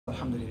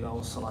Alhamdulillah wa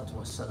salatu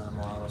wa salam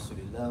ala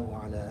rasulillah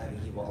wa ala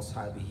alihi wa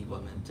ashabihi wa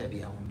man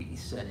tabi'ahum bi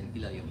ihsanin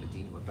ila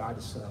yawmiddin wa ba'd.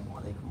 Assalamu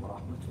alaikum wa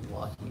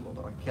rahmatullahi wa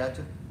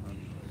barakatuh.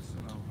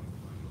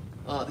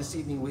 This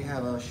evening we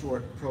have a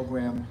short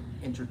program,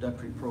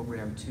 introductory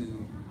program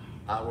to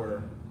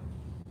our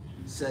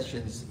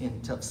sessions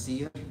in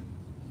tafsir.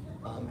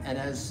 And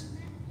as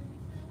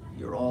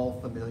you're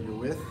all familiar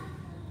with,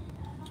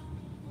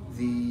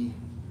 the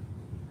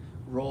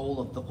role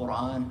of the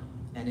Quran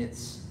and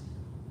its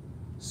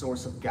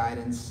source of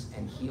guidance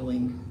and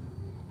healing,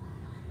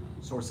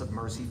 source of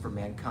mercy for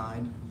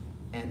mankind,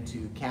 and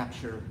to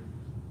capture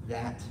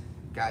that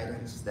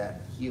guidance,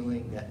 that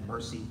healing, that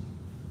mercy,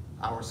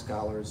 our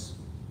scholars,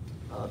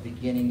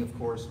 beginning of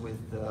course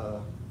with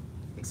the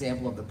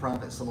example of the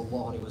Prophet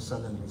sallallahu alaihi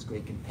wasallam and his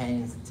great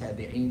companions, the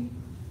tabi'een,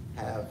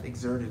 have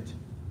exerted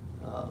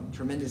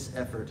tremendous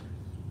effort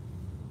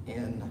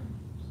in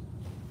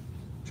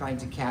trying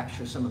to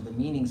capture some of the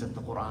meanings of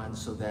the Quran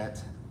so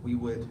that we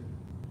would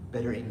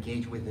better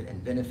engage with it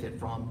and benefit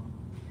from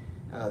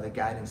the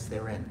guidance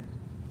therein.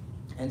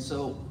 And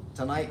so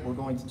tonight we're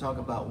going to talk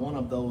about one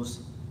of those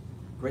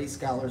great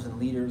scholars and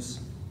leaders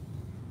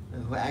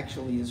who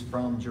actually is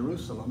from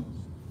Jerusalem.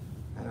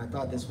 And I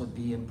thought this would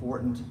be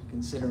important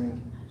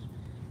considering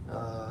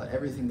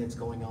everything that's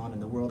going on in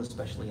the world,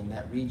 especially in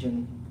that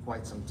region, for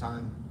quite some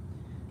time,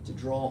 to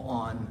draw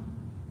on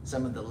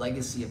some of the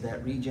legacy of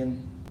that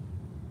region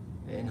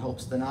in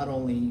hopes to not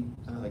only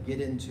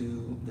get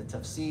into the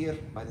tafsir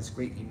by this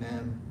great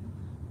imam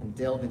and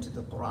delve into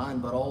the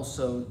Quran, but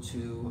also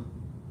to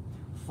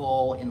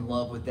fall in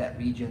love with that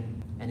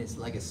region and its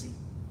legacy.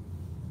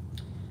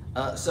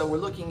 So we're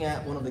looking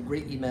at one of the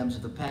great imams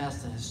of the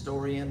past, a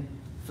historian,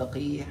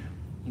 faqih.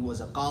 He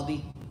was a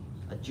qadi,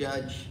 a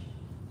judge.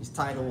 His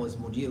title was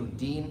Mujir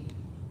Al-Din,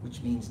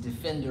 which means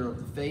defender of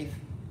the faith.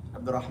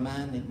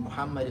 Abdurrahman ibn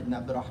Muhammad ibn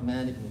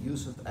Abdurrahman ibn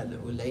Yusuf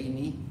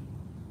al-Ulaymi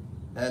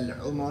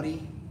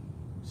al-Umari.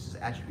 This is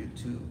attributed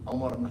to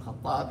Umar ibn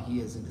Khattab.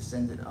 He is a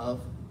descendant of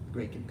the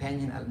great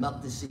companion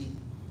al-Maqdisi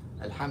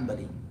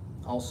al-Hanbali,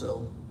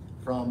 also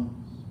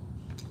from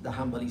the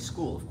Hanbali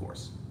school, of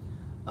course.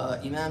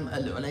 Imam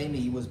al-Ulaymi,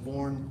 he was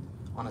born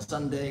on a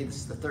Sunday. This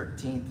is the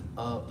 13th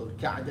of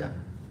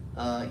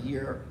Dhul-Qa'dah,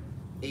 year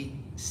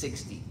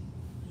 860.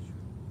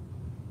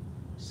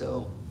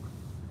 So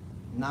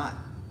not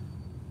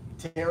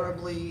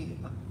terribly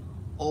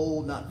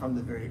old, not from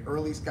the very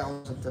early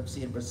scholars of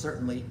tafsir, but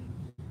certainly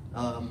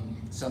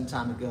some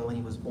time ago, and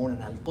he was born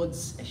in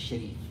Al-Quds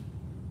al-Sharif,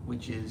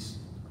 which is,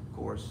 of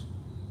course,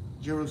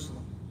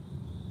 Jerusalem.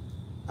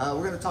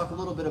 We're going to talk a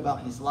little bit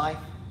about his life,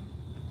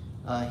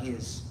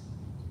 his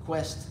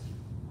quest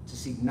to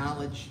seek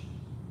knowledge.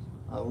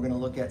 We're going to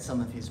look at some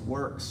of his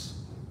works.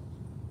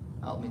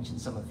 I'll mention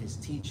some of his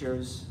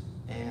teachers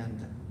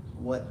and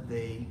what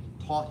they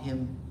taught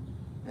him,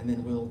 and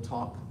then we'll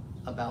talk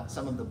about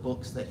some of the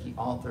books that he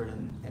authored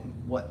and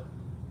what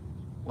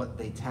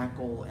they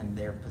tackle and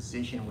their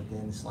position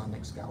within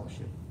Islamic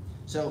scholarship.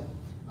 So,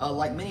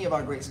 like many of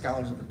our great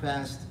scholars of the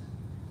past,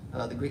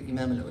 the great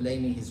Imam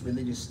al-Ulaymi, his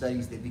religious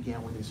studies, they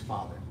began with his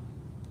father,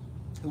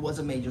 who was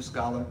a major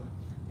scholar,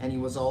 and he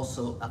was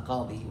also a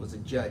qadi, he was a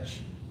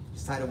judge.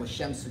 His title was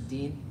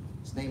Shamsuddin,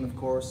 his name, of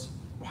course,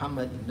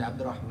 Muhammad ibn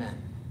Abdurrahman.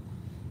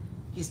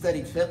 He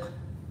studied fiqh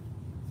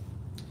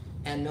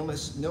and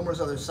numerous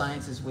other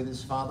sciences with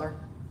his father,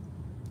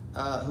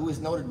 who is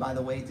noted, by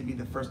the way, to be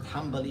the first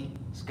Hanbali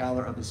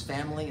scholar of his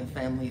family, a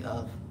family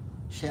of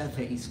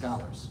Shafi'i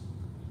scholars.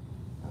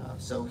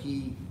 So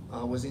he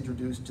was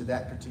introduced to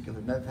that particular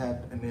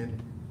madhab and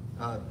then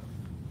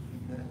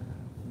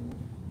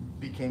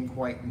became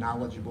quite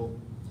knowledgeable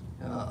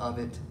of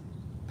it,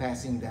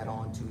 passing that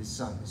on to his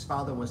son. His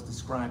father was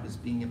described as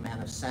being a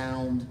man of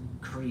sound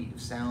creed,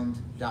 sound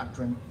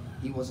doctrine.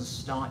 He was a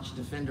staunch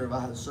defender of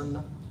Ahl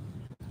Sunnah.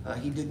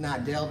 He did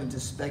not delve into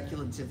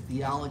speculative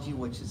theology,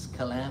 which is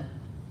kalam,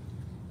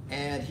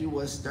 and he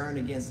was stern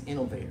against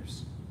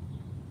innovators.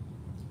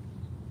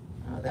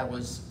 That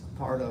was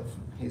part of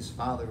his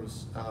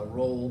father's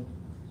role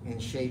in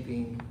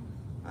shaping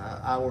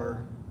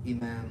our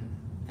Imam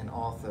and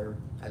author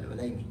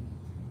al-Ulaymi.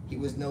 He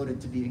was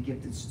noted to be a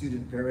gifted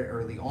student very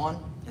early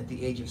on. At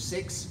the age of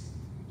 6,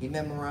 he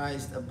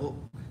memorized a book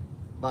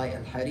by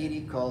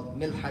al-Hariri called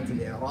Milhat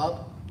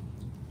al-I'rab.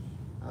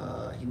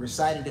 He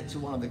recited it to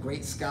one of the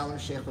great scholars,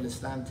 Shaykh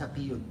al-Islam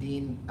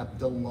Taqiyuddin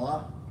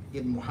Abdullah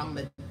ibn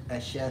Muhammad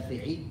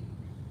al-Shafi'i,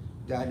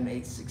 died in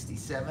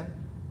 867.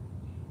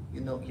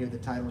 You note here the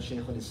title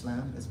Shaykh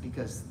al-Islam. That's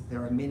because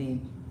there are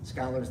many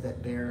scholars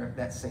that bear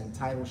that same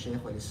title,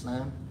 Shaykh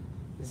al-Islam.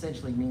 It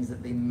essentially means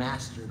that they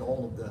mastered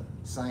all of the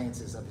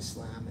sciences of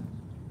Islam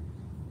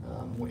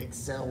and were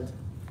excelled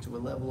to a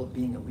level of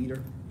being a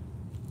leader.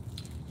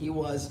 He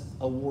was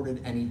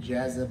awarded an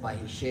ijazah by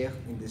his sheikh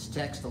in this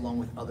text, along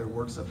with other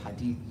works of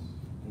hadith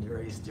and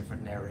various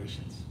different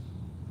narrations.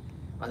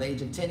 By the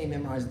age of 10, he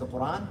memorized the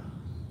Quran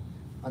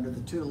under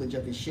the tutelage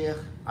of his sheikh,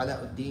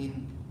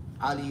 al-Din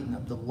Ali ibn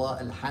Abdullah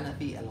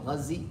al-Hanafi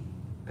al-Ghazi,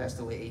 passed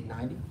away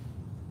 890.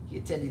 He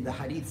attended the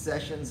hadith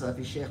sessions of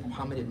his Sheikh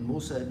Muhammad ibn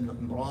Musa ibn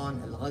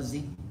Imran al-Ghazi,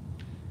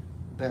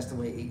 who passed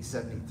away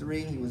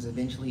 873. He was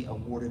eventually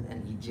awarded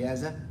an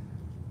ijazah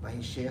by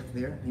his Sheikh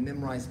there. He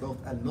memorized both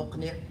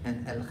al-Muqni'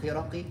 and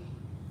al-Khiraqi.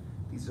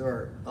 These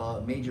are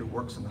major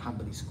works in the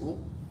Hanbali school.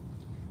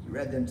 He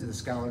read them to the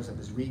scholars of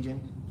his region,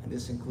 and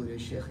this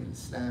included Sheikh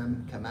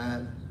al-Islam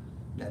Kamal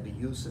Nabi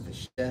Yusuf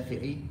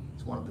al-Shafi'i.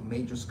 He's one of the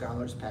major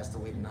scholars, passed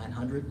away in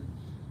 900.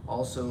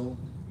 Also,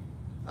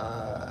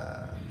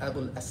 Abu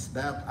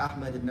al-Asbaq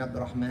Ahmad ibn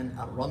Abdurrahman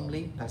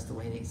al-Ramli, passed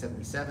away in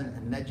 877,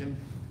 and Najm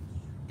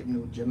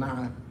ibn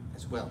Jama'ah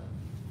as well.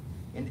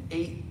 In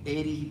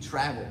 880, he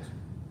traveled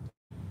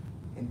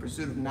in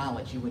pursuit of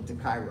knowledge. He went to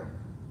Cairo.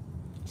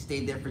 He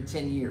stayed there for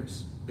 10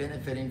 years,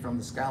 benefiting from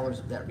the scholars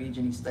of that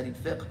region. He studied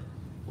fiqh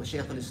with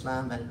Shaykh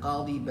al-Islam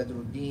al-Qadi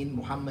Badruddin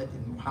Muhammad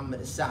ibn Muhammad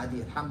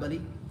al-Sa'di al-Hanbali,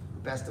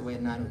 who passed away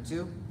in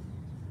 902.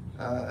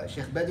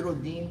 Shaykh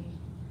Badruddin,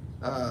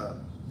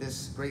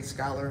 this great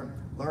scholar,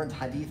 learned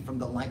hadith from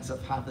the likes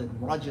of Hafiz ibn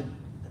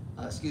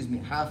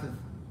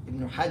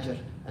Hajar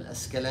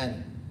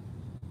al-Asqalani.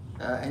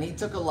 And he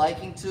took a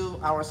liking to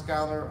our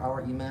scholar,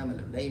 our Imam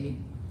al-Ulaymi,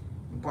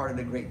 imparted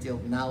a great deal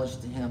of knowledge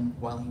to him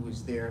while he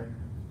was there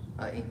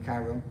in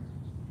Cairo.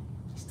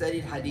 He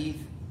studied hadith,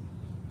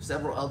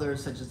 several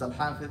others such as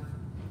Al-Hafiz,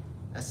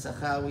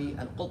 Al-Sakhawi,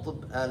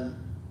 Al-Qutb,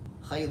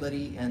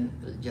 Al-Khaydari, and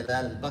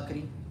Al-Jalal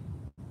al-Bakri.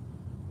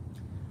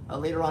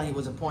 Later on, he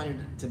was appointed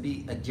to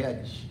be a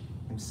judge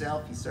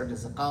himself. He served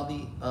as a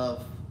qadi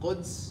of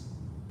Quds,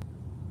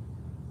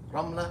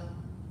 Ramla,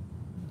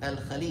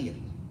 Al-Khalil,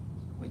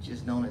 which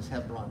is known as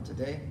Hebron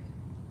today,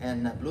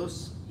 and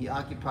Nablus. He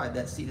occupied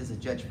that seat as a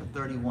judge for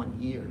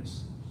 31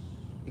 years,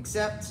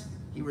 except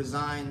he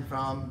resigned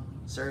from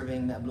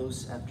serving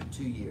Nablus after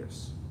 2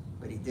 years.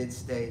 But he did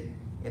stay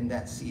in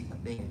that seat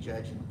of being a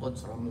judge in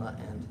Quds, Ramla,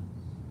 and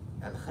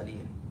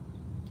Al-Khalil.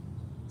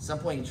 At some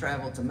point he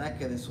traveled to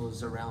Mecca. This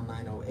was around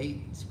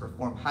 908 to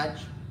perform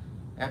Hajj.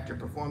 After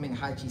performing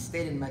Hajj, he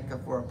stayed in Mecca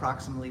for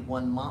approximately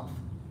 1 month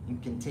in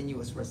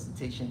continuous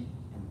recitation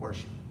and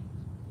worship.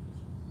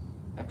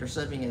 After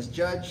serving as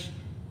judge,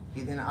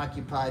 he then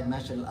occupied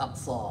Masjid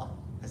al-Aqsa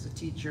as a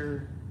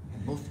teacher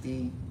and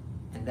mufti,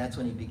 and that's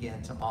when he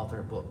began to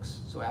author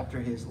books. So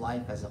after his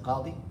life as a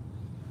qadi,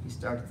 he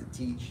started to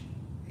teach,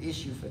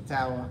 issue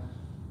fatwa,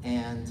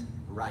 and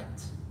write.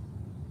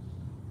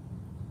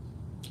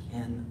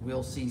 And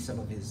we'll see some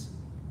of his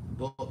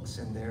books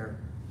and their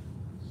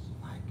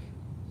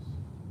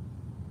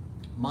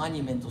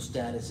monumental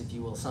status, if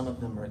you will. Some of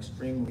them are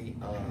extremely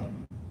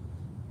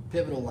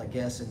pivotal, I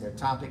guess, in their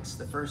topics.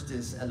 The first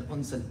is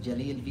Al-Uns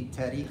al-Jalil fi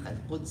Tarikh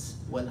al-Quds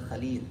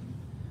wal-Khalil.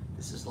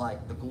 This is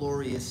like the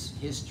glorious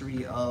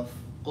history of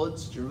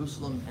Quds,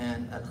 Jerusalem,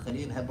 and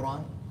Al-Khalil,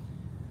 Hebron.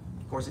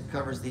 Of course, it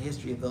covers the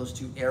history of those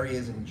two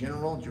areas in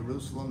general,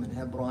 Jerusalem and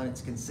Hebron.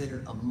 It's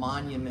considered a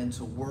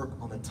monumental work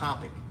on the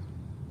topic,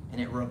 and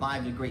it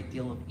revived a great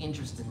deal of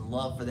interest and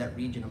love for that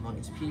region among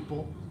its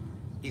people.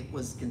 It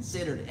was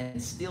considered,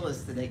 and still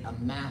is today, a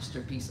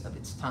masterpiece of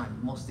its time,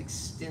 the most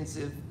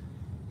extensive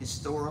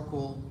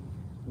historical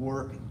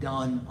work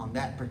done on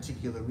that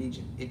particular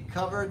region. It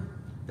covered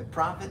the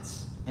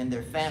prophets and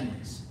their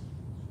families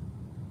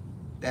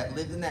that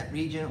lived in that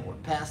region or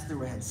passed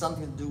through or had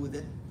something to do with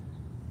it,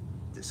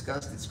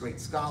 discussed its great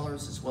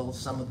scholars, as well as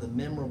some of the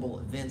memorable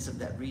events of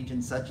that region,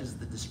 such as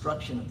the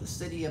destruction of the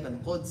city of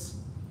Al-Quds,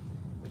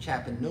 which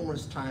happened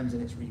numerous times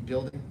in its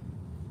rebuilding.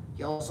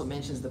 He also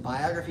mentions the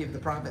biography of the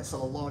Prophet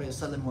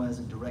ﷺ, who has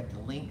a direct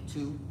link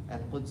to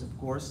Al-Quds, of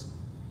course,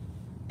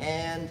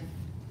 and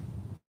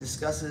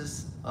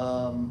discusses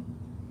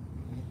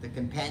the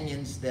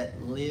companions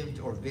that lived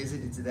or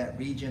visited to that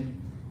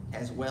region,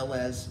 as well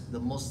as the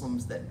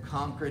Muslims that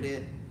conquered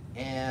it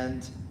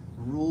and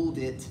ruled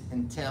it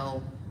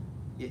until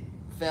it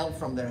fell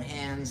from their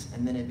hands,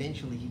 and then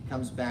eventually he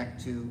comes back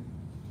to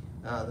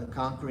the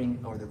conquering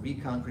or the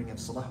reconquering of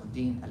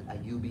Salahuddin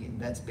al-Ayyubi, and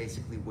that's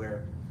basically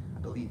where I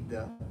believe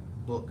the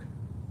book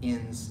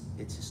ends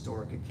its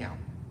historic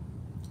account.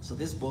 So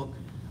this book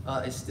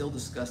is still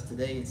discussed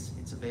today.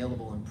 It's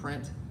available in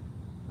print.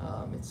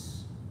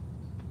 It's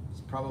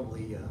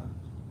probably,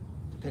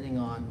 depending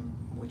on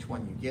which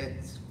one you get,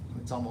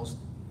 it's almost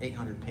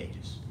 800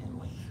 pages in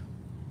length.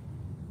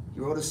 He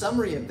wrote a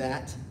summary of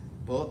that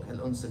book,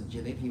 Al-Uns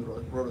al-Jalil. He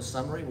wrote a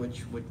summary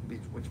which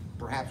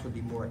perhaps would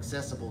be more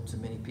accessible to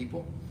many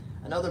people.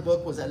 Another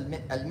book was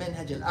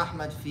Al-Minhaj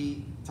al-Ahmad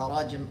fi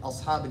Tarajim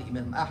Ashab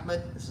al-Imam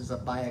Ahmad. This is a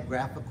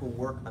biographical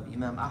work of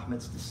Imam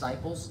Ahmad's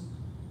disciples,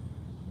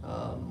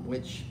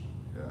 which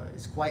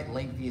is quite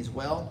lengthy as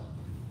well.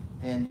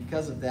 And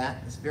because of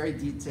that, it's very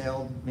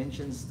detailed,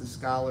 mentions the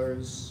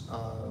scholars,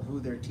 who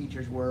their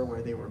teachers were,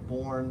 where they were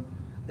born,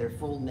 their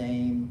full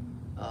name,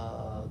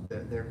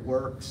 their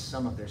works,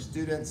 some of their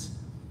students.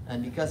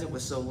 And because it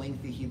was so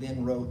lengthy, he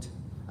then wrote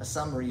a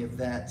summary of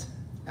that,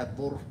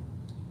 Ad-Durr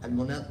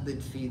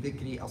al-Munaddid fi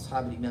Dhikri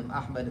Ashab al-Imam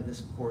Ahmad. And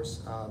this, of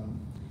course,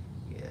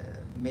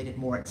 made it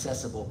more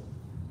accessible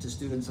to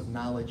students of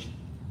knowledge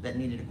that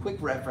needed a quick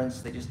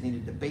reference. They just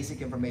needed the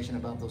basic information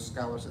about those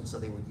scholars, and so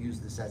they would use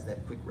this as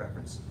that quick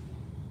reference.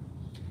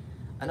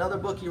 Another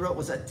book he wrote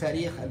was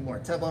At-Tarikh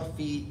Al-Mu'tabar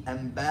fi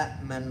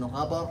Anba' Man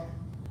Ghabar,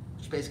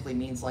 which basically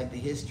means like the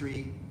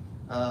history,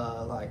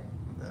 like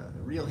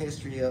the real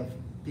history of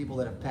people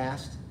that have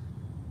passed.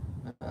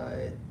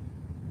 It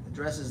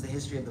addresses the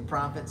history of the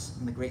prophets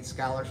and the great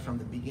scholars from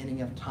the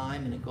beginning of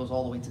time, and it goes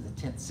all the way to the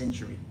 10th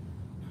century,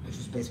 which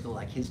is basically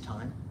like his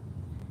time.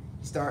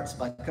 He starts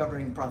by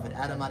covering Prophet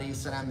Adam alayhi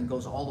salam and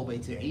goes all the way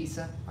to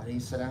Isa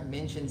alayhi salam,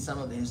 mentions some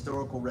of the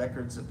historical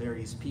records of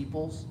various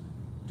peoples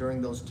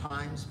during those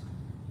times,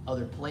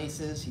 other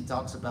places. He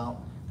talks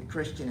about the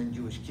Christian and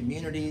Jewish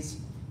communities.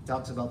 He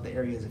talks about the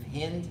areas of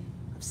Hind,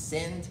 of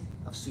Sind,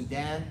 of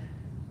Sudan,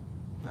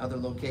 and other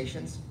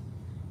locations.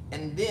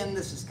 And then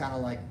this is kind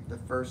of like the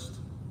first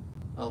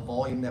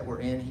volume that we're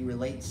in. He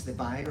relates the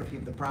biography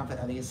of the Prophet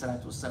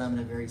ﷺ in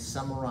a very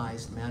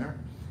summarized manner.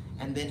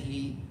 And then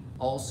he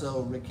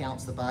also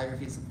recounts the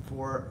biographies of the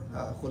four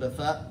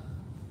Khulafa,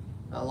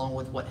 along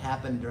with what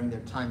happened during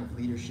their time of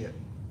leadership.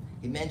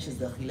 He mentions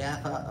the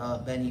Khilafah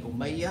of Bani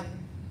Umayyah,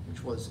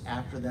 which was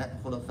after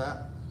that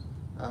Khulafa,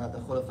 the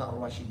Khulafa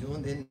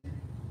al-Rashidun. Then,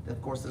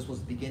 of course, this was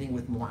beginning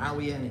with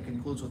Muawiyah, and it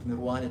concludes with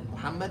Mirwan and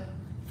Muhammad.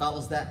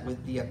 Follows that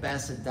with the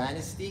Abbasid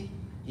dynasty.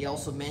 He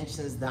also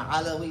mentions the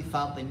Alawi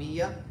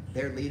Fatimiyya,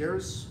 their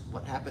leaders,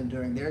 what happened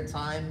during their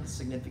time,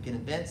 significant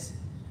events.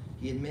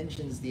 He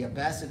mentions the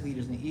Abbasid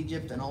leaders in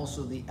Egypt and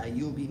also the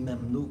Ayyubi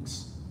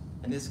Mamluks.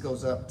 And this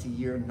goes up to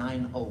year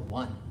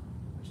 901,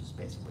 which is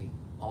basically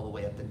all the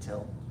way up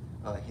until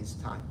his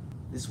time.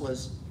 This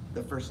was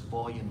the first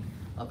volume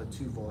of a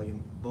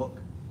 2-volume book.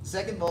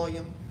 Second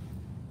volume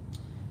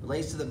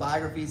relates to the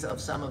biographies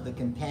of some of the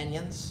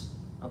companions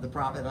of the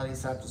Prophet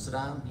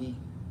ﷺ. He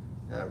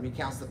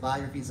recounts the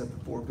biographies of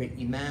the 4 great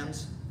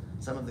Imams,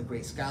 some of the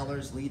great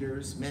scholars,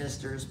 leaders,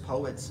 ministers,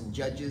 poets, and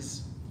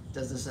judges.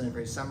 Does this in a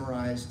very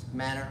summarized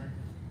manner.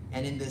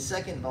 And in the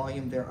second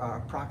volume, there are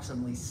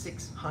approximately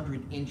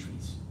 600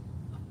 entries,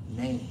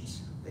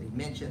 names that he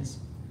mentions,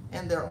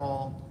 and they're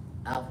all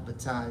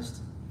alphabetized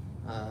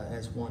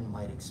as one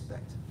might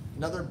expect.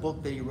 Another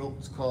book that he wrote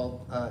is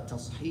called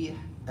Tasheeh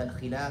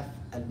al-Khilaf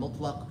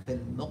al-Mutlaq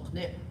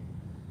al-Muqni',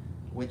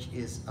 which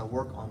is a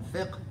work on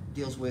fiqh,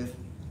 deals with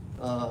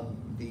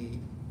the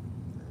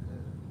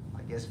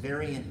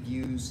variant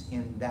views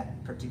in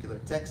that particular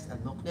text,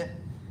 al-Muqni'.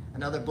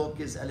 Another book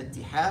is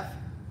Al-Ittihaf,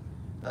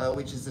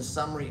 which is the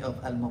summary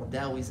of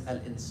Al-Mardawi's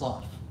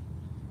Al-Insaf.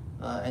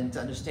 And to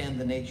understand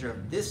the nature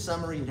of this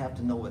summary, you'd have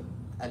to know what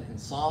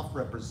Al-Insaf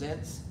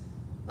represents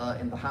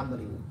in the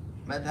Hanbali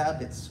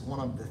madhab. It's one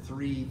of the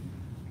 3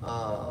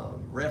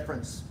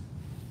 reference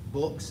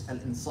books.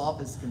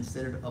 Al-Insaf is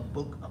considered a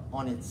book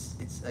on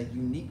it's a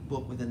unique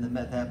book within the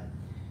madhab.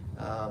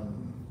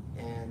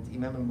 And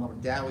Imam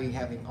al-Mardawi,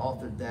 having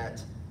authored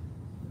that,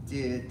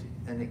 did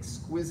an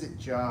exquisite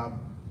job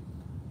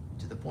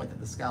to the point that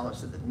the scholar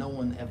said that no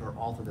one ever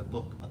authored a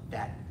book of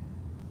that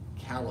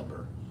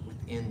caliber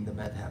within the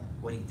madhab,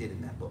 what he did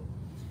in that book.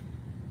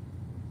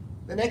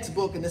 The next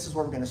book, and this is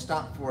where we're going to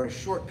stop for a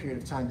short period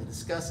of time to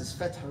discuss, is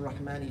Fath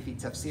al-Rahmani fi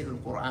Tafsir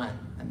al-Quran.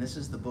 And this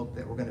is the book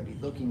that we're going to be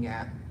looking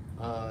at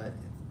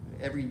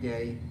every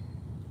day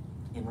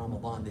in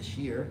Ramadan this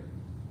year.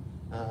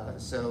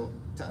 So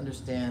to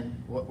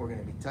understand what we're going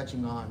to be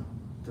touching on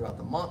throughout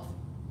the month,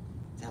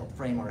 to help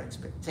frame our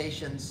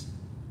expectations,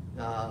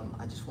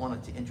 I just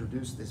wanted to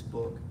introduce this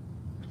book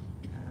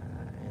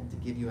and to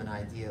give you an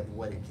idea of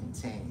what it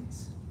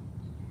contains.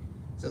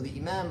 So the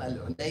Imam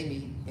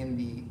al-Ulaymi, in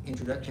the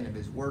introduction of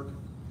his work,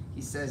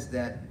 he says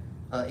that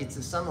it's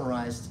a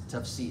summarized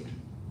tafsir.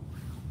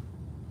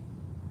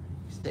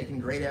 He's taken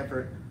great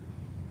effort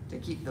to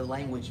keep the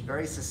language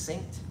very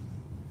succinct,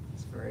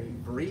 it's very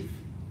brief,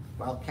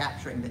 while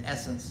capturing the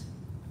essence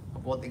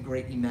of what the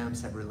great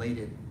Imams have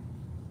related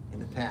in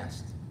the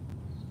past.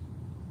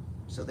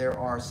 So there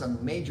are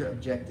some major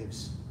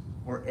objectives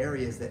or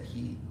areas that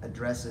he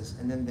addresses,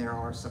 and then there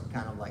are some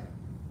kind of like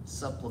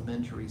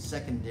supplementary,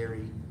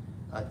 secondary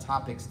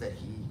topics that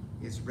he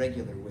is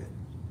regular with.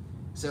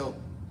 So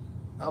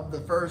of the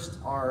first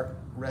are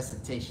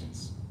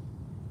recitations.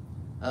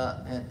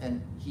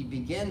 And he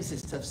begins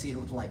his tafsir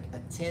with like a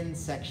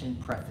 10-section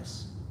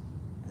preface,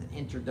 an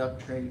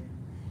introduction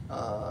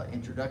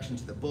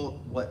to the book,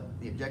 what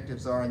the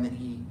objectives are, and then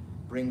he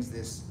brings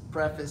this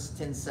preface,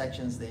 10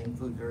 sections. They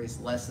include various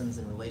lessons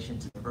in relation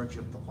to the virtue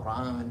of the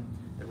Quran,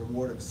 the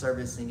reward of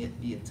servicing it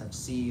via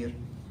tafsir,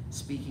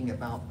 speaking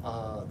about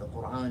the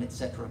Quran,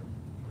 etc.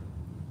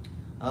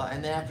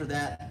 And then after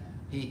that,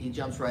 he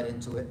jumps right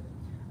into it.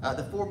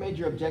 The 4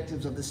 major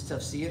objectives of this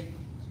tafsir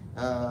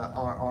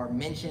are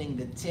mentioning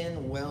the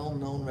 10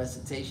 well-known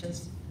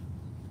recitations.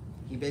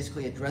 He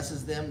basically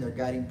addresses them, their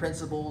guiding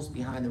principles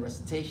behind the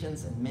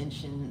recitations, and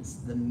mentions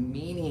the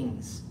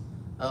meanings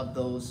of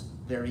those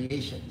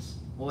variations,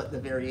 what the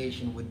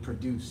variation would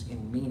produce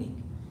in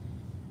meaning.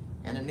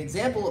 And an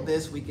example of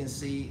this we can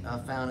see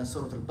found in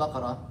Surah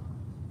Al-Baqarah,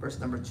 verse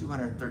number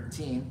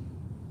 213.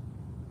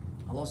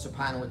 Allah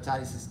subhanahu wa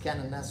ta'ala says,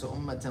 كَانَ النَّاسُ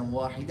أُمَّةً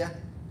وَاحِدَةً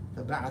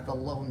فبعث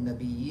الله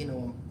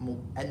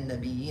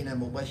النبيين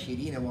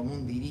مبشرين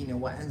ومنذرين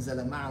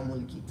وأنزل معهم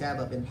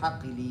الكتاب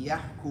بالحق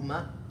ليحكم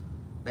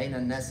بين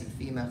الناس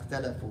فيما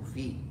اختلفوا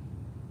فيه.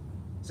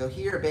 So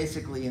here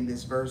basically in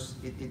this verse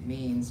it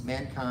means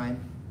mankind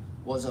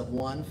was of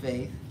one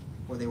faith,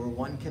 or they were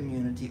one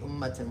community,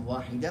 ummatan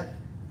wahida,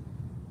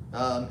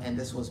 and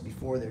this was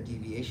before their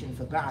deviation.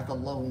 فَبَعَثَ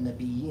اللَّهُ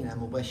النَّبِيِّينَ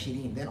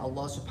مُبَشِّرِينَ. Then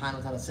Allah subhanahu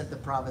wa ta'ala sent the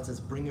prophets as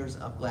bringers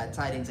of glad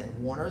tidings and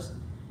warners,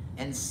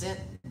 and sent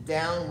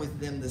down with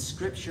them the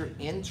scripture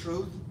in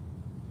truth.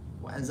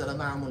 وَأَنزَلَ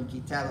مَعَهُمُ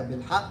الْكِتَابَ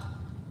بِالْحَقِّ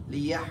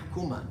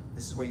لِيَحْكُمَ.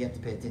 This is where you have to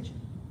pay attention.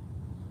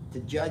 To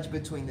judge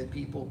between the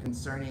people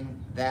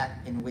concerning that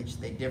in which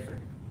they differ.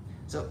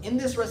 So in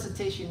this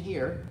recitation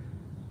here,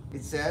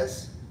 it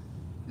says,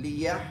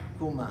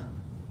 لِيَحْكُمَ,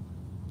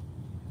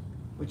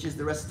 which is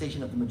the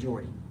recitation of the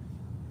majority.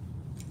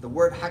 The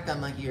word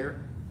hakama here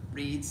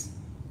reads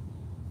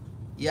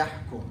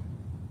yahkum.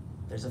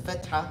 There's a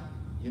fatha,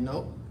 you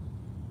know,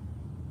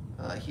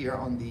 here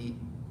on the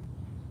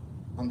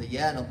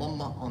ya and a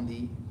dhamma on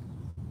the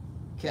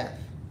kaf.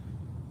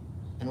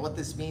 And what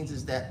this means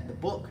is that the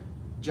book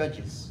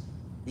judges.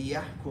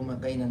 لِيَحْكُمَ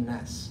بَيْنَ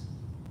النَّاسِ.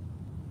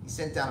 He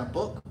sent down a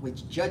book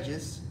which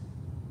judges,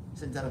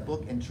 sent down a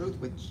book in truth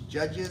which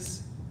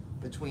judges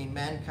between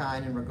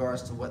mankind in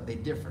regards to what they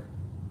differ.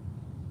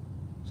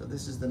 So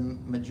this is the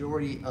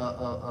majority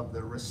of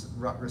the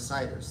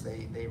reciters.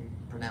 They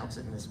pronounce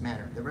it in this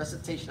manner. The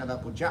recitation of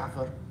Abu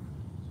Ja'far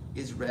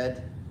is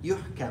read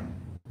يُحْكَمْ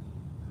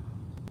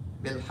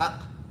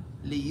بِالْحَقِّ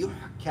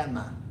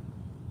لِيُحْكَمَ.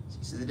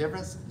 See the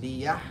difference?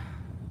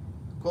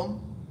 لِيَحْكُمْ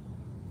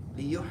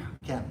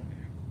لِيُحْكَمْ.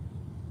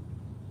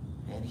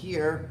 And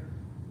here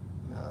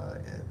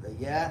the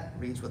ya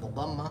reads with a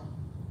dhamma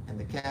and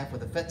the kaf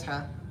with a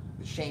fatha,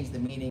 which change the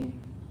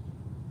meaning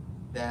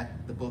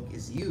that the book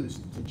is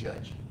used to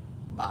judge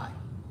by.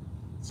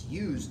 It's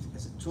used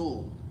as a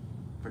tool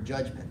for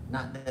judgment,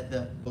 not that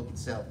the book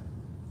itself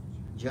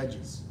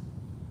judges.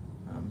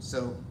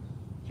 So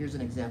here's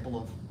an example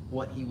of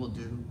what he will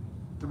do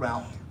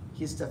throughout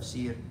his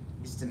tafsir,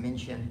 is to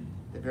mention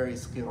the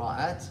various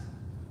qira'at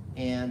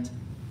and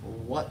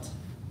what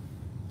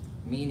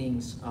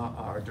meanings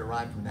are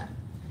derived from that.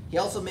 He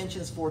also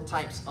mentions 4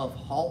 types of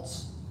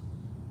halts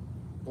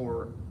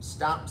or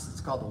stops.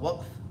 It's called the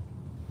waqf,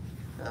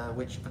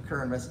 which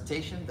occur in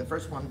recitation. The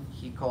first one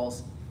he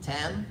calls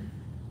tam,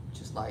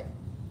 which is like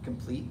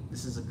complete.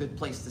 This is a good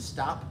place to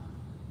stop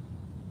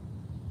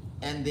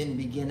and then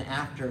begin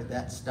after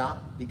that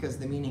stop because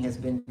the meaning has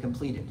been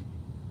completed.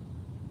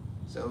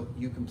 So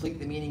you complete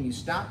the meaning, you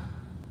stop,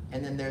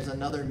 and then there's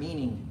another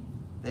meaning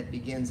that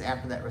begins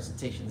after that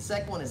recitation. The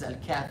second one is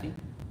al-kafi.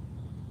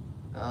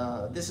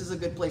 This is a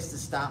good place to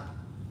stop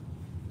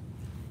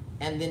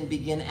and then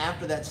begin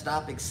after that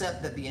stop,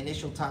 except that the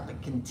initial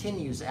topic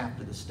continues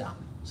after the stop.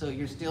 So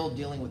you're still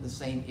dealing with the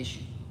same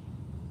issue.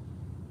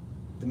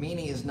 The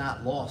meaning is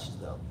not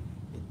lost though.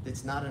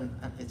 It's not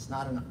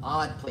an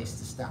odd place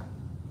to stop.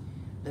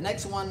 The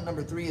next one,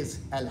 number 3, is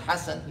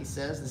al-hasan. He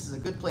says this is a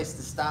good place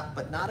to stop,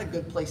 but not a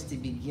good place to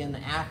begin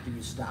after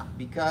you stop,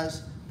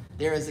 because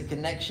there is a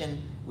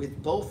connection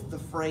with both the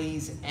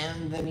phrase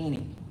and the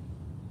meaning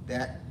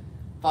that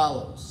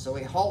follows. So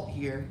a halt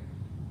here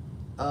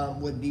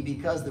would be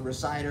because the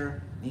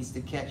reciter needs to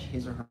catch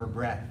his or her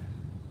breath.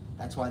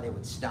 That's why they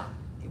would stop.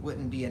 It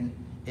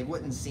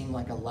wouldn't seem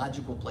like a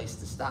logical place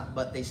to stop,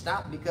 but they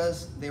stopped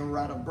because they were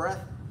out of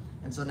breath,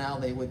 and so now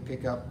they would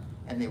pick up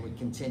and they would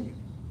continue.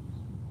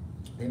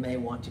 They may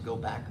want to go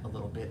back a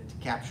little bit to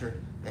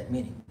capture that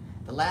meaning.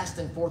 The last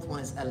and 4th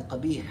one is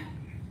al-qabih,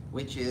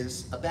 which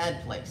is a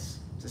bad place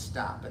to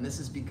stop, and this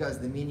is because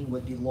the meaning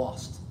would be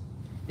lost.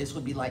 This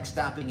would be like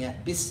stopping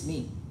at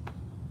Bismi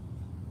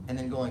and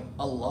then going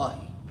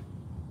Allahi,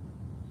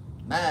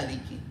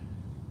 Maliki,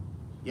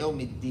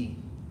 Yawmiddin.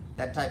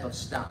 That type of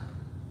stop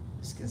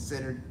is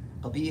considered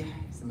qabih.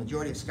 The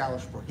majority of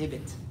scholars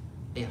prohibit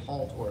a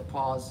halt or a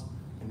pause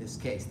in this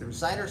case. The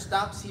reciter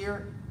stops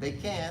here. They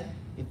can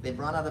if they've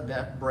run out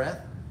of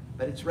breath,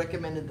 but it's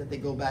recommended that they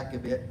go back a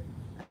bit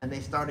and they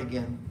start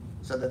again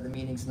so that the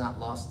meaning's not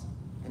lost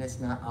and it's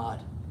not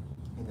odd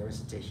in the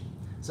recitation.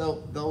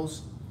 So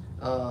those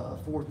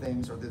 4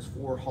 things, or those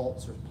 4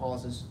 halts or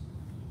pauses,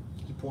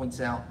 he points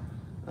out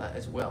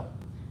as well.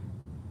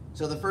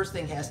 So the first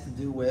thing has to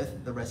do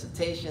with the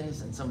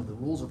recitations and some of the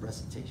rules of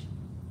recitation.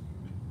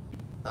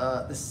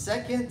 The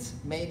second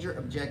major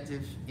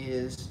objective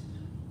is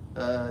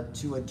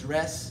to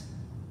address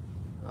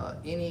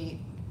any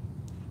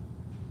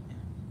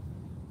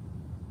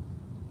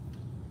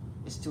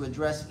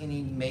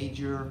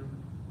major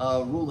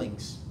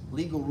rulings,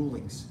 legal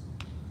rulings.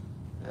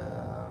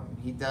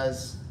 He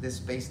does this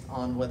based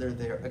on whether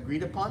they're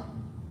agreed upon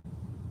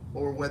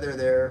or whether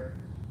there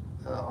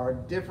are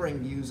differing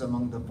views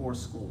among the 4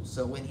 schools.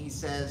 So when he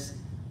says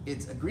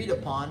it's agreed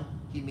upon,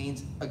 he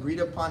means agreed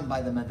upon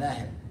by the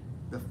madhahib,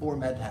 the 4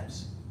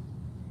 madhabs.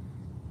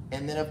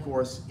 And then of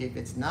course, if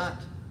it's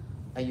not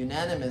a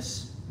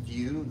unanimous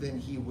view, then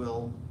he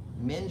will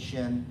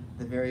mention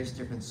the various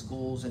different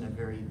schools in a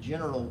very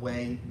general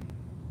way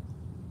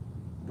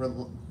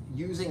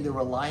using the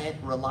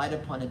relied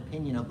upon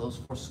opinion of those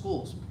four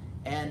schools.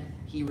 And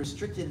he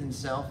restricted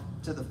himself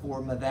to the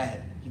four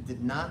madhab. He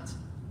did not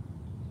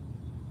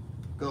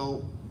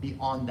go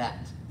beyond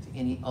that to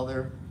any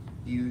other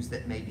views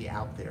that may be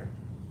out there.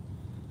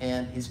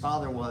 And his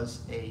father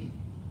was a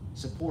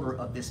supporter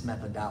of this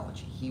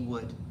methodology. He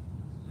would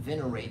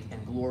venerate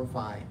and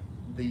glorify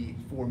the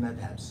four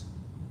madhabs.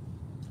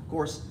 Of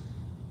course,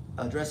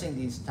 addressing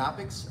these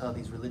topics,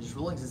 these religious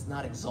rulings, is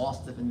not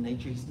exhaustive in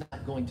nature. He's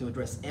not going to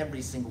address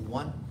every single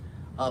one,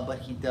 but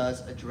he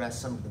does address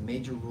some of the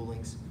major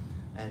rulings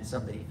and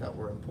some that he felt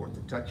were important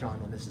to touch on,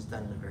 and this is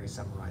done in a very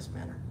summarized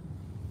manner.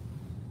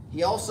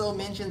 He also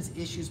mentions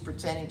issues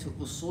pertaining to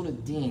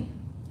Usul-Din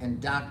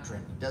and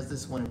doctrine. He does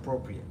this when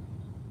appropriate.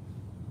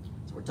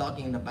 So we're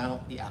talking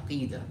about the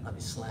Aqidah of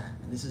Islam,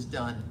 and this is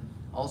done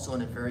also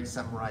in a very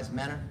summarized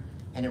manner,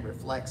 and it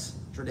reflects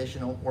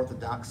traditional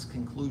orthodox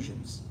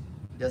conclusions.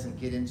 He doesn't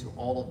get into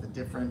all of the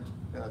different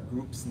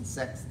groups and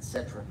sects,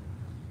 etc.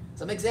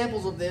 Some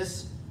examples of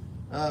this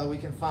we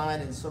can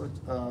find in sort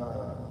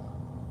of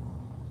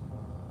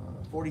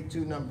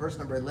 42, verse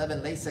number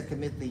 11, Laysa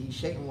kamithlihi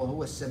shay'un wa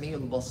huwa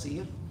as-sami'ul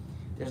basir.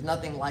 There's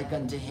nothing like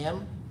unto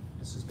him.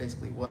 This is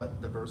basically what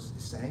the verse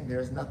is saying. There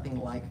is nothing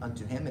like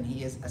unto him, and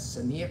he is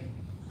as-sami'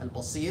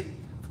 al-basir.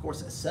 Of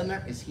course,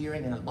 as-sami' is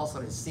hearing and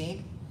al-basar is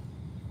seeing.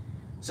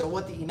 So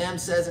what the Imam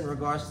says in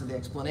regards to the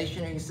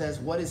explanation, he says,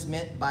 what is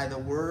meant by the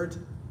word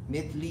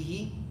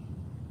mithlihi,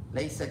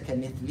 laysa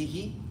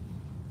kamithlihi,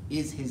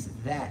 is his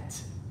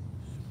that,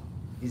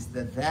 is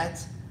the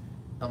that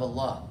of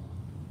Allah.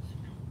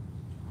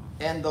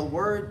 And the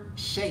word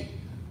shay,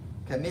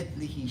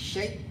 kamithlihi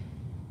shay,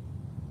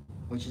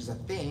 which is a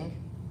thing,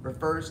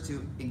 refers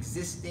to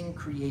existing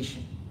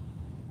creation.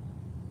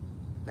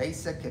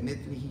 Laysa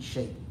kamithlihi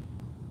shay.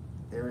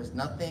 There is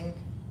nothing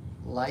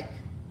like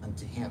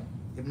unto him.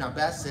 Ibn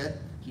Abbas said,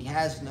 he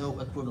has no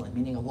equivalent,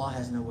 meaning Allah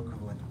has no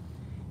equivalent.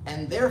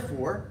 And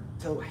therefore,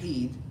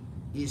 Tawheed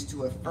is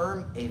to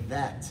affirm a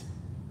that,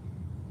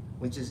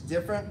 which is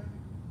different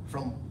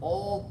from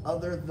all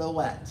other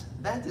dhawat.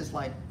 That is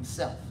like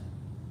self,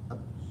 the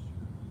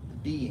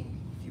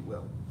being, if you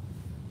will.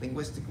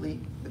 Linguistically,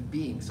 the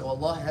being. So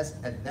Allah has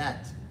a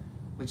that,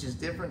 which is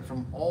different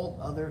from all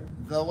other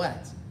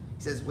dhawat.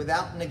 He says,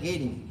 without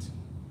negating it.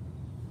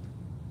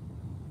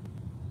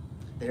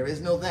 There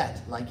is no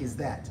that like his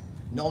that.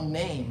 No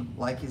name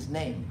like his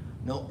name.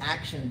 No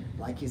action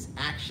like his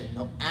action.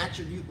 No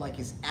attribute like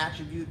his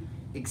attribute,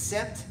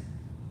 except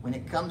when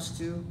it comes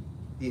to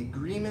the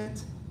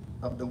agreement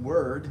of the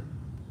word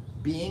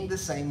being the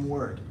same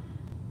word.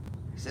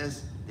 He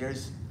says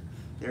there's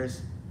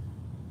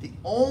the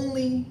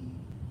only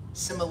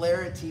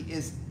similarity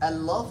is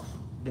al-lafz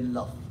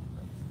bil-lafz.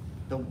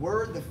 The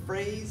word, the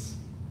phrase,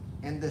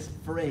 and the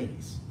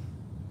phrase.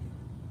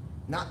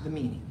 Not the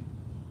meaning.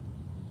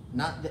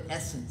 Not the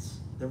essence,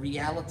 the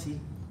reality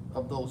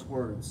of those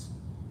words.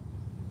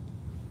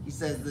 He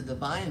says the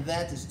divine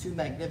that is too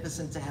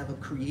magnificent to have a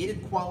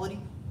created quality,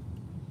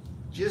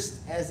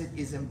 just as it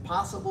is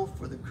impossible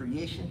for the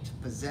creation to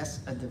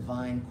possess a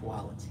divine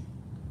quality.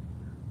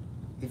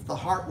 If the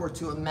heart were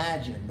to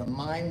imagine, the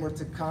mind were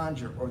to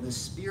conjure, or the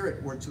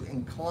spirit were to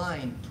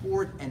incline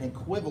toward an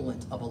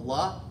equivalent of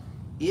Allah,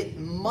 it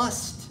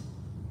must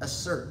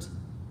assert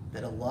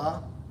that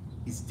Allah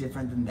is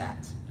different than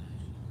that.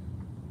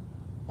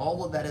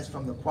 All of that is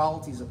from the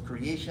qualities of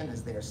creation,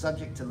 as they are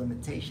subject to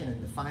limitation and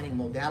defining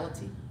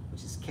modality,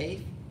 which is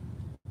kayf,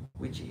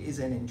 which is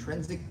an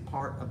intrinsic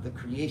part of the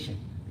creation.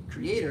 The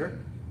Creator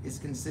is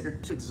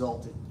considered too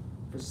exalted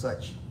for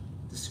such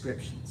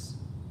descriptions.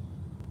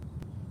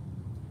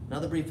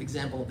 Another brief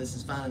example of this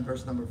is found in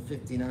verse number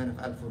 59 of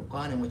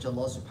Al-Furqan, in which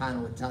Allah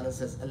subhanahu wa ta'ala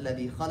says,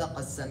 الَّذِي خَلَقَ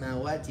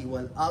السَّمَاوَاتِ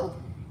وَالْأَرْضِ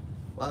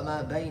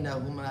وَمَا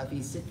بَيْنَهُمَا فِي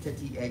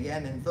سِتَّةِ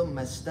أَيَّامٍ ثُمَّ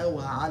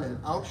اسْتَوَى عَلَى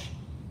الْأَرْشِ.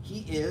 He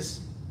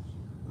is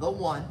the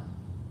one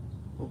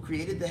who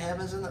created the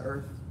heavens and the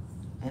earth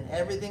and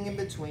everything in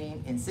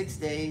between in 6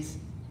 days,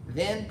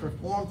 then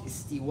performed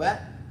istiwa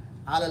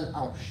ala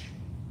al-arsh.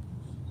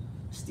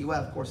 Istiwa,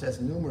 of course,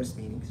 has numerous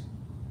meanings.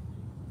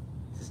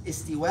 It says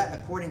istiwa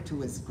according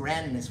to its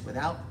grandness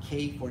without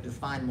kayf or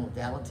defined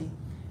modality,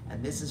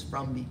 and this is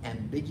from the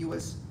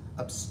ambiguous,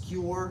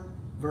 obscure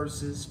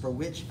verses for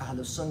which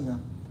Ahlus Sunnah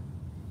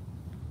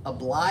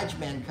oblige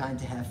mankind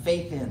to have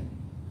faith in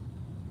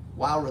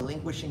while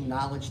relinquishing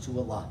knowledge to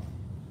Allah.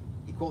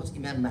 He quotes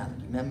Imam Malik.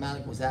 Imam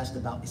Malik was asked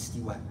about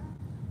istiwa.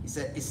 He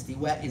said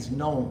istiwa is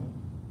known.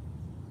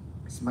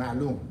 It's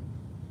ma'lum.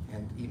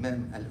 And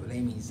Imam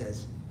al-Ulaymi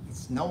says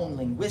it's known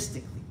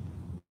linguistically.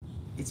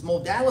 Its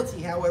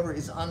modality, however,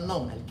 is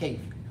unknown, al-kayf.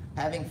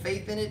 Having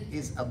faith in it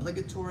is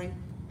obligatory,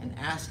 and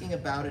asking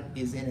about it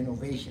is an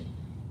innovation.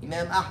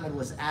 Imam Ahmad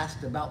was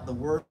asked about the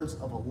words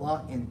of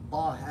Allah in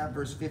Taha,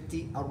 verse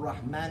 50,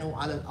 Ar-Rahmanu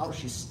ala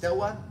al-arsh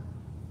istawa.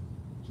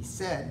 He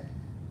said,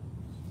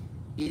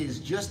 it is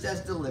just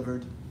as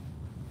delivered,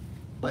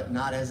 but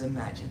not as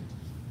imagined.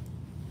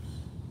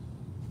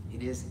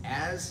 It is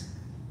as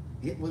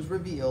it was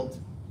revealed,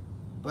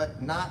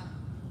 but not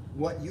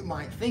what you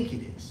might think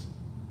it is.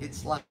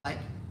 It's like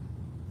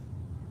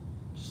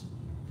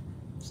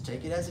Just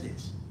take it as it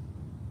is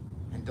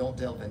and don't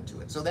delve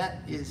into it. So that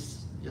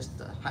is just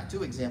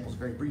two examples,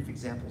 very brief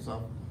examples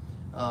of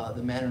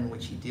the manner in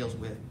which he deals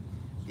with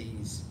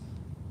these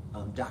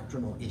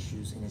doctrinal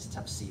issues in his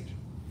tafsir.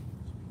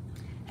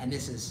 And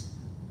this is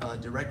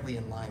directly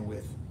in line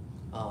with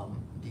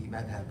the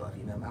madhab of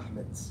Imam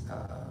Ahmad's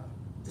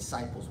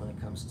disciples when it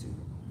comes to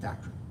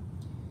doctrine.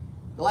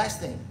 The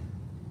last thing,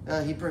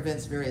 he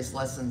prevents various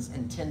lessons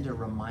and tender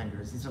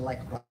reminders. These are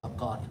like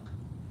raqa'iq,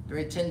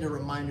 very tender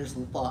reminders,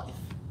 lata'if.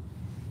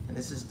 And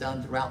this is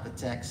done throughout the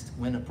text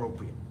when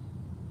appropriate.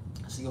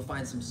 So you'll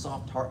find some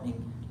soft,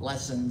 heartening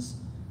lessons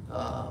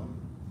that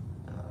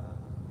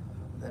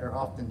are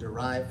often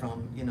derived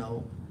from,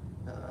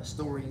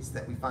 stories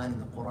that we find in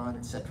the Quran,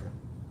 etc.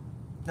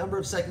 Number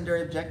of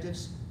secondary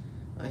objectives.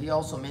 He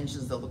also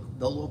mentions the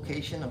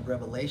location of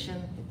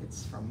revelation, if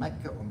it's from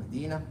Mecca or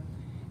Medina.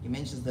 He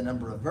mentions the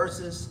number of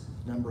verses,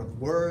 number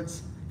of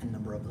words, and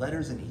number of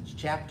letters in each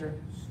chapter.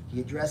 He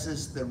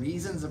addresses the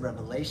reasons of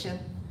revelation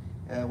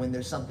when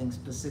there's something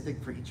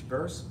specific for each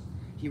verse.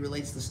 He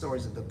relates the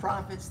stories of the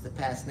prophets, the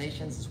past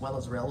nations, as well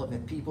as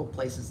relevant people,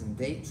 places, and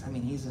dates. I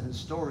mean, he's a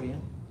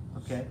historian,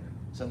 okay?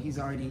 So he's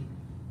already,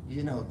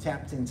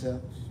 tapped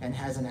into and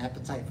has an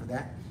appetite for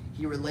that.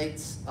 He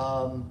relates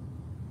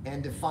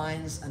and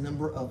defines a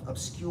number of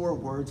obscure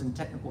words and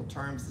technical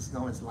terms that's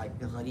known as like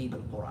gharib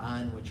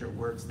al-Quran, which are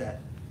words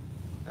that,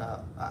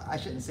 I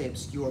shouldn't say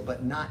obscure,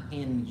 but not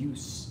in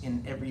use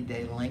in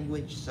everyday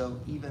language. So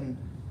even,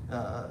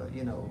 a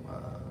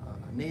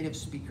native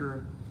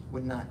speaker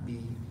would not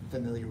be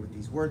familiar with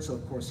these words. So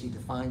of course he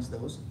defines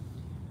those.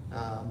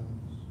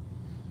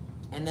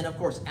 And then of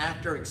course,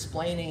 after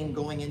explaining and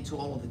going into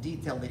all of the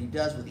detail that he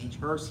does with each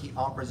verse, he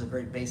offers a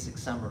very basic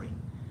summary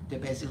to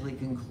basically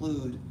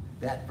conclude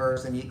that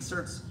verse, and he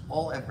exerts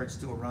all efforts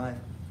to arrive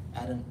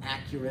at an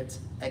accurate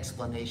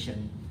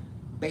explanation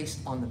based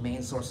on the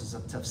main sources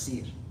of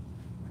tafsir.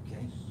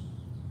 Okay?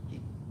 He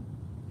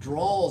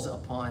draws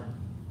upon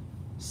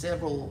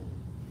several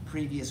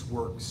previous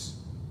works.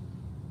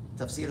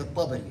 Tafsir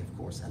al-Tabari, of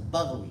course,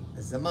 al-Baghawi,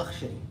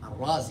 al-Zamakhshari,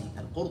 al-Razi,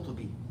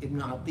 al-Qurtubi, Ibn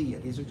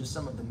Atiyah. These are just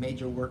some of the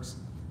major works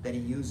that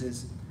he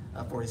uses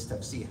for his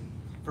tafsir.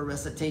 For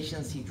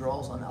recitations, he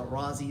draws on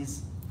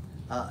al-Razi's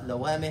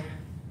Lawamih,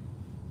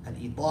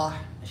 al-Idah,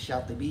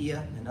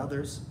 al-Shatibiyah, and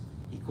others.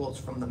 He quotes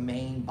from the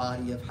main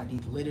body of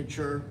hadith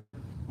literature,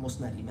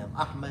 Musnad Imam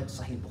Ahmad,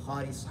 Sahih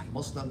Bukhari, Sahih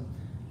Muslim,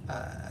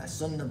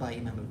 Sunnah by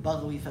Imam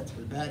al-Baghawi, Fath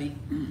al-Bari,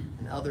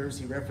 and others.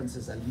 He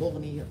references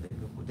al-Mughni of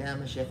Ibn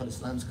Qudama, Shaykh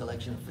al-Islam's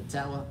collection of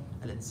Fatawa,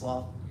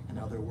 al-Insaf, and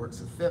other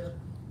works of fiqh.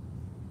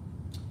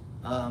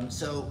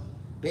 So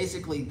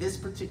basically, this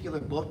particular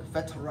book,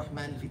 Fath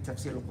al-Rahman fi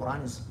Tafsir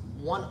al-Quran, is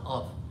one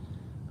of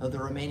the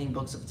remaining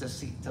books of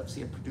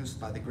tafsir produced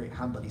by the great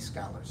Hanbali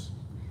scholars.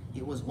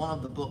 It was one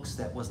of the books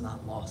that was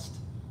not lost.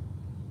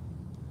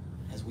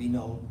 As we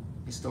know,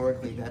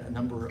 historically, that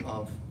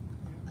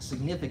a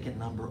significant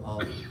number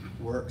of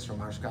works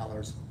from our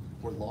scholars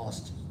were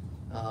lost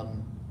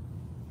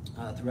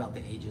throughout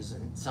the ages,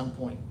 and at some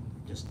point,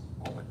 just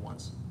all at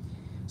once.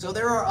 So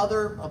there are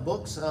other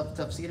books of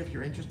tafsir, if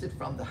you're interested,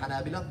 from the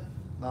Hanabila.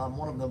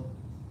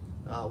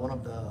 One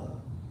of the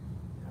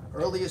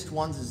earliest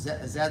ones is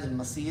Zad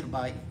al-Masir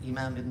by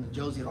Imam Ibn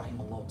Jawzi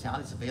rahimahullah ta'ala.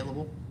 It's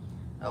available,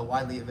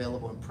 widely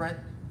available in print.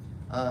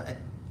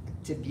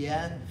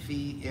 Tibyan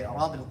fi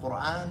I'rab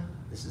al-Quran.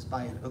 This is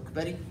by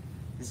al-Ukbari.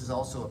 This is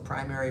also a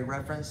primary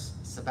reference.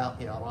 It's about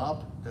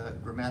I'rab, the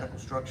grammatical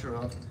structure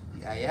of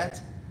the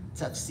ayat.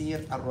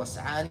 Tafsir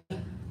al-Ras'ani.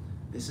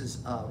 This is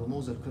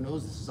Rumuz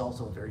al-Kunuz. This is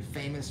also a very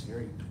famous,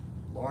 very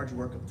large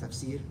work of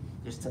tafsir.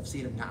 There's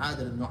Tafsir ibn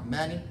Adil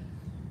al-Nu'mani.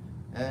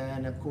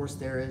 And of course,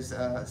 there is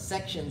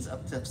sections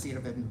of Tafsir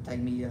of Ibn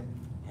Taymiyyah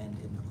and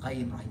Ibn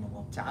Qayyim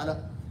rahimahullah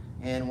ta'ala.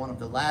 And one of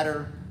the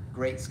latter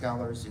great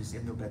scholars is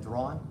Ibn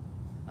Badran,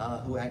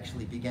 who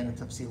actually began a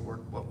tafsir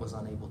work but was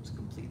unable to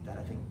complete that.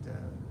 I think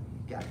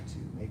he got to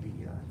maybe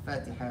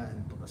Fatiha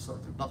and Surah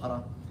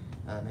al-Baqarah,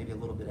 maybe a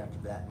little bit after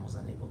that, and was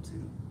unable to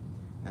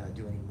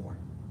do any more.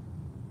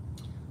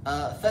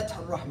 Fath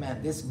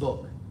al-Rahman, this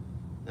book,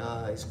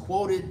 is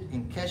quoted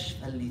in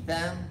Kashf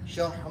al-Litham,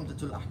 Sharh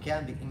Umdatul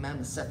Ahkam by Imam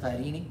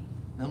al-Safarini,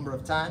 number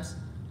of times,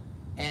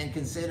 and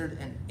considered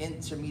an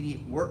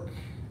intermediate work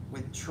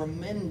with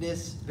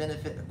tremendous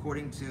benefit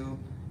according to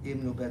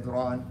Ibn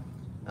Badran,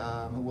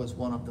 who was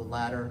one of the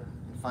latter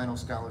and final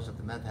scholars of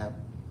the madhab,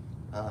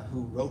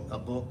 who wrote a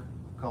book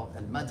called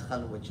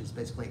Al-Madkhal, which is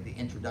basically the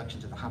introduction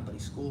to the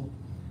Hanbali school,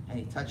 and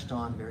he touched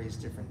on various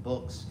different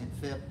books in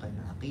fiqh and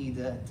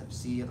aqidah,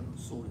 tafsir, and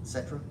usul,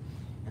 etc.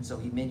 And so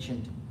he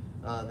mentioned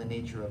the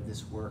nature of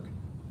this work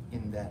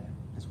in that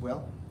as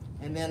well.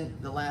 And then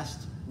the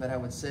last that I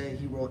would say,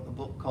 he wrote a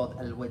book called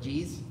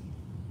Al-Wajiz,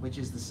 which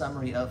is the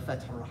summary of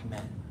Fath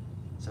al-Rahman.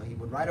 So he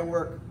would write a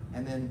work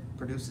and then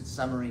produce its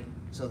summary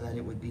so that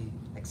it would be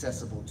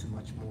accessible to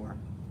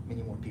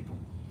many more people.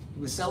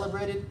 He was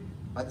celebrated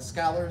by the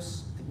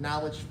scholars,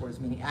 acknowledged for his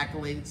many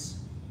accolades.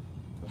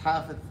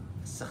 Al-Hafidh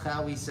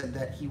Sakhawi said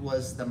that he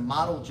was the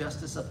model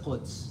justice of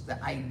Quds,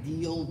 the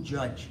ideal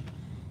judge.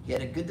 He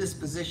had a good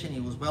disposition, he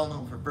was well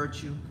known for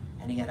virtue,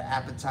 and he had an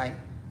appetite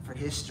for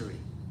history.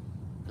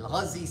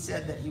 Al-Ghazi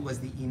said that he was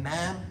the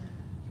Imam,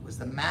 he was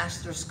the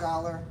master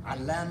scholar,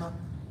 Allama,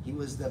 he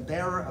was the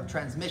bearer of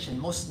transmission,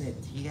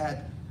 Musnid. He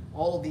had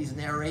all of these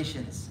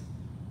narrations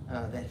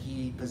that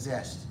he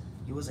possessed.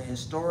 He was a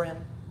historian,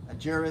 a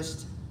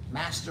jurist,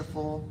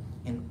 masterful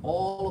in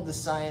all of the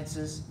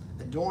sciences,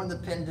 adorned the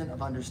pendant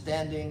of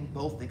understanding,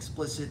 both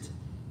explicit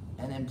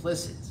and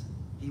implicit.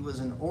 He was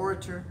an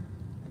orator,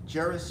 a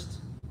jurist,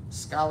 a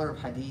scholar of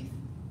hadith,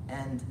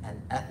 and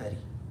an athari.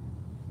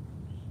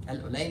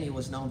 Al-Ulaymi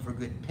was known for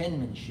good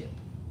penmanship,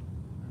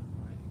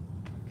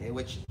 okay,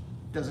 which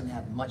doesn't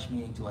have much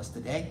meaning to us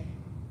today,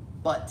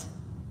 but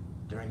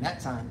during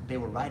that time, they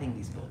were writing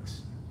these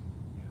books.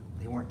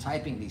 They weren't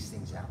typing these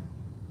things out.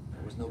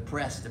 There was no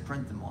press to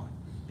print them on.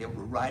 They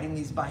were writing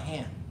these by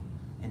hand.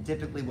 And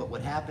typically what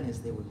would happen is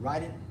they would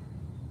write it,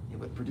 it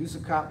would produce a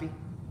copy,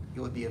 it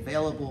would be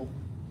available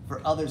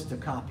for others to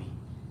copy.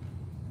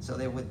 So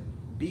there would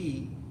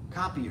be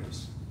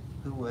copiers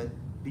who would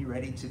be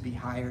ready to be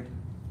hired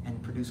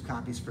and produce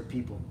copies for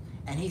people.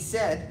 And he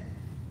said,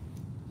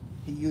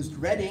 he used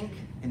red ink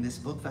in this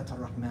book, Fath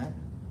al-Rahman,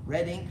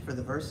 red ink for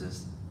the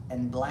verses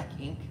and black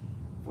ink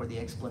for the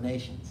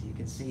explanations. You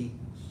can see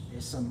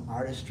there's some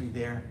artistry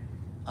there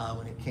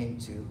when it came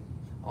to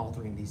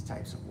authoring these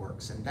types of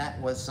works. And that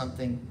was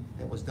something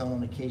that was done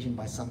on occasion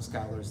by some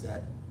scholars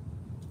that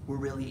were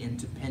really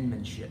into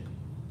penmanship.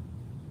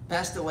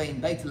 Passed away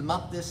in Bayt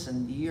al-Maqdis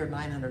in the year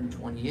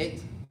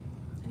 928,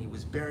 and he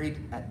was buried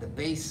at the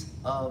base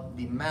of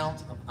the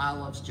Mount of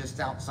Olives just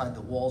outside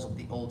the walls of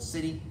the old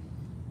city,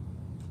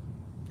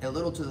 a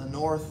little to the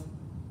north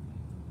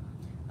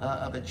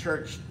of a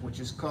church which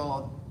is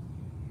called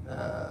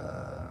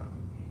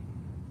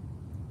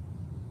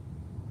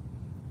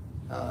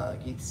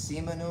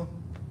Gethsemane,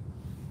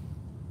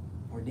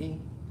 or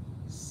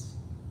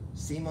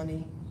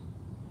Simoni,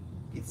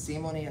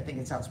 Gethsemane, I think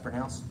it's how it's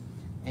pronounced.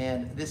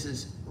 And this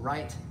is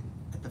right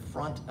at the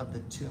front of the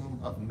tomb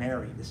of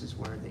Mary. This is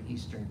where the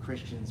Eastern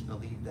Christians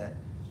believe that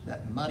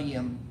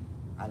Maryam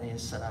alayhi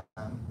salam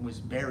was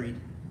buried,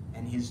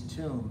 and his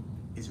tomb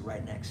is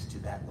right next to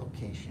that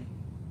location.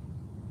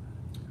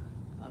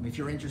 If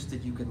you're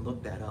interested, you can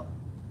look that up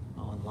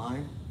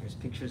online. There's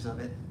pictures of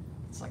it.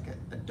 It's like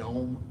a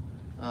dome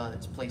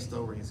that's placed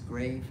over his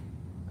grave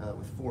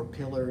with 4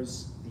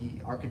 pillars.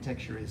 The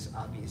architecture is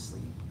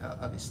obviously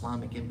of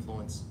Islamic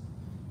influence,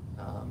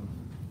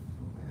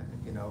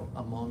 you know,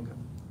 among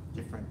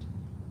different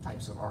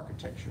types of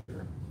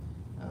architecture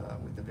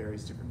with the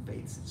various different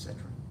faiths,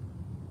 etc.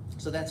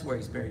 So that's where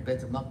he's buried.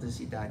 Bayt al-Maqdis,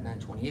 he died in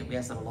 928. We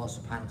ask that Allah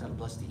subhanahu wa ta'ala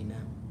bless the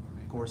Imam,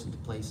 of course, into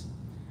place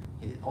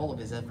all of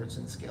his efforts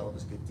in the scale of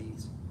his good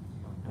deeds.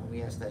 And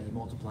we ask that he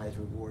multiply his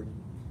reward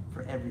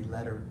for every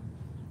letter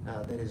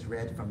that is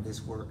read from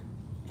this work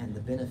and the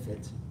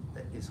benefit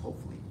that is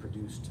hopefully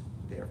produced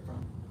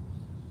therefrom.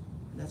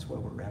 And that's where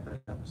we'll wrap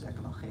it up.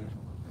 Jazakallah khair.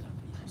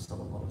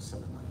 Sallallahu alaihi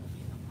wasallam.